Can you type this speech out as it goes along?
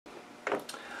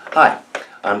Hi,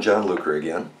 I'm John Luker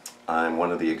again. I'm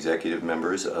one of the executive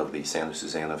members of the Santa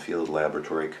Susana Field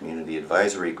Laboratory Community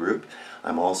Advisory Group.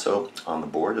 I'm also on the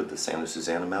board of the Santa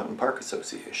Susana Mountain Park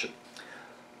Association.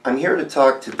 I'm here to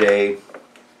talk today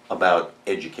about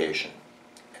education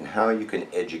and how you can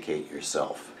educate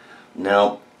yourself.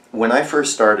 Now, when I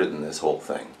first started in this whole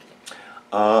thing,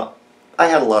 I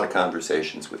had a lot of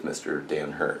conversations with Mr.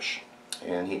 Dan Hirsch,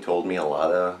 and he told me a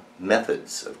lot of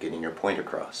methods of getting your point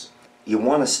across. You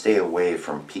want to stay away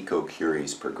from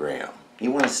picocuries per gram. You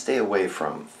want to stay away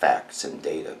from facts and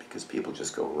data because people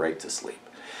just go right to sleep.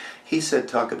 He said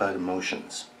talk about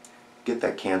emotions. Get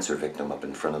that cancer victim up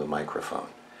in front of the microphone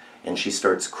and she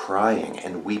starts crying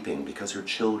and weeping because her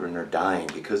children are dying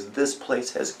because this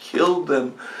place has killed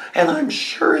them and I'm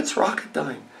sure it's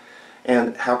Rocketdyne.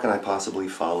 And how can I possibly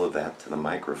follow that to the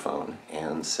microphone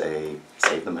and say,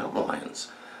 save the mountain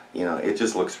lions? You know, it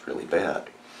just looks really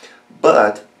bad.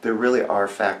 But there really are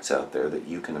facts out there that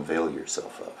you can avail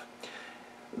yourself of.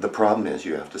 The problem is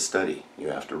you have to study, you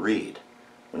have to read.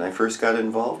 When I first got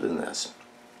involved in this,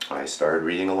 I started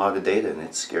reading a lot of data and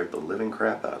it scared the living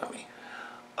crap out of me.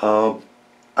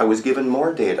 I was given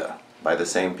more data by the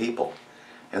same people.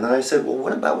 And then I said, well,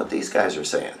 what about what these guys are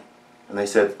saying? And they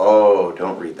said, oh,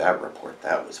 don't read that report.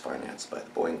 That was financed by the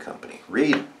Boeing Company.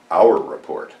 Read our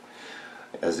report.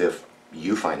 As if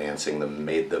you financing them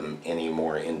made them any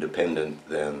more independent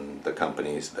than the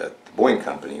companies that the Boeing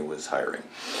Company was hiring.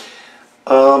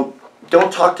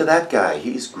 Don't talk to that guy.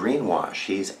 He's greenwash.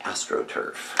 He's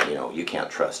AstroTurf. You know, you can't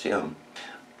trust him.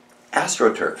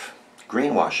 AstroTurf,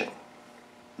 greenwashing.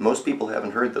 Most people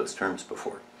haven't heard those terms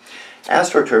before.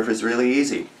 AstroTurf is really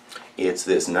easy. It's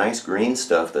this nice green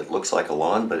stuff that looks like a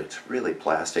lawn, but it's really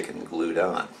plastic and glued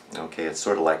on. Okay, it's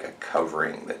sort of like a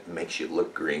covering that makes you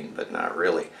look green, but not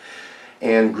really.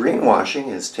 And greenwashing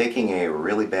is taking a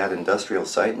really bad industrial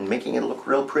site and making it look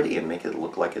real pretty and make it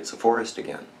look like it's a forest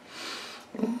again.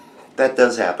 That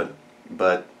does happen,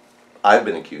 but I've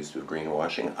been accused of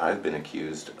greenwashing. I've been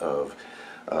accused of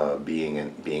being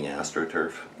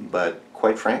AstroTurf, but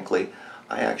quite frankly,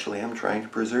 I actually am trying to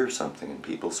preserve something and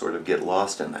people sort of get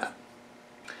lost in that.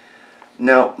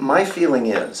 Now, my feeling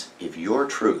is, if your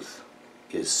truth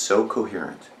is so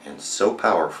coherent and so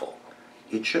powerful,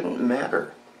 it shouldn't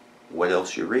matter what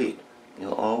else you read.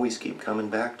 You'll always keep coming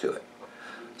back to it.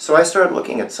 So I started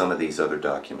looking at some of these other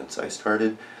documents. I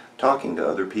started talking to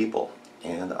other people,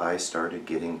 and I started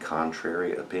getting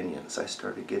contrary opinions. I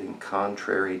started getting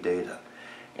contrary data.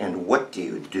 And what do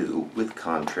you do with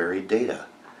contrary data?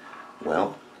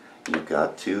 Well, you've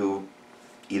got to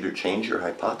either change your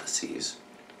hypotheses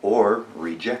or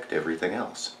reject everything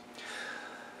else.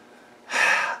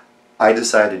 I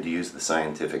decided to use the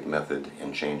scientific method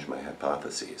and change my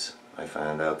hypotheses. I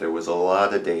found out there was a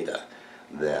lot of data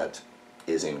that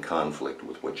is in conflict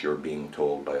with what you're being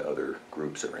told by other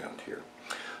groups around here.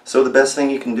 So the best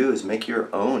thing you can do is make your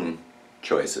own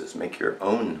choices, make your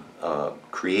own,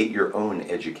 create your own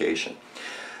education.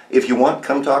 If you want,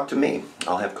 come talk to me.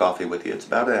 I'll have coffee with you. It's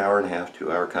about an hour and a half,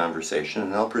 2-hour conversation,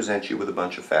 and I'll present you with a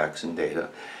bunch of facts and data.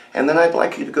 And then I'd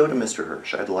like you to go to Mr.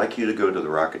 Hirsch. I'd like you to go to the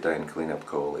Rocketdyne Cleanup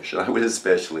Coalition. I would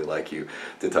especially like you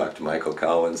to talk to Michael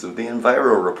Collins of the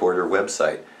Enviro Reporter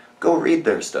website. Go read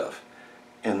their stuff,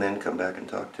 and then come back and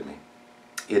talk to me.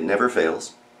 It never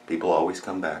fails. People always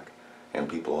come back, and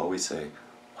people always say,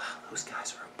 wow, those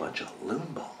guys are a bunch of loon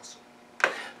balls.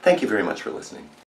 Thank you very much for listening.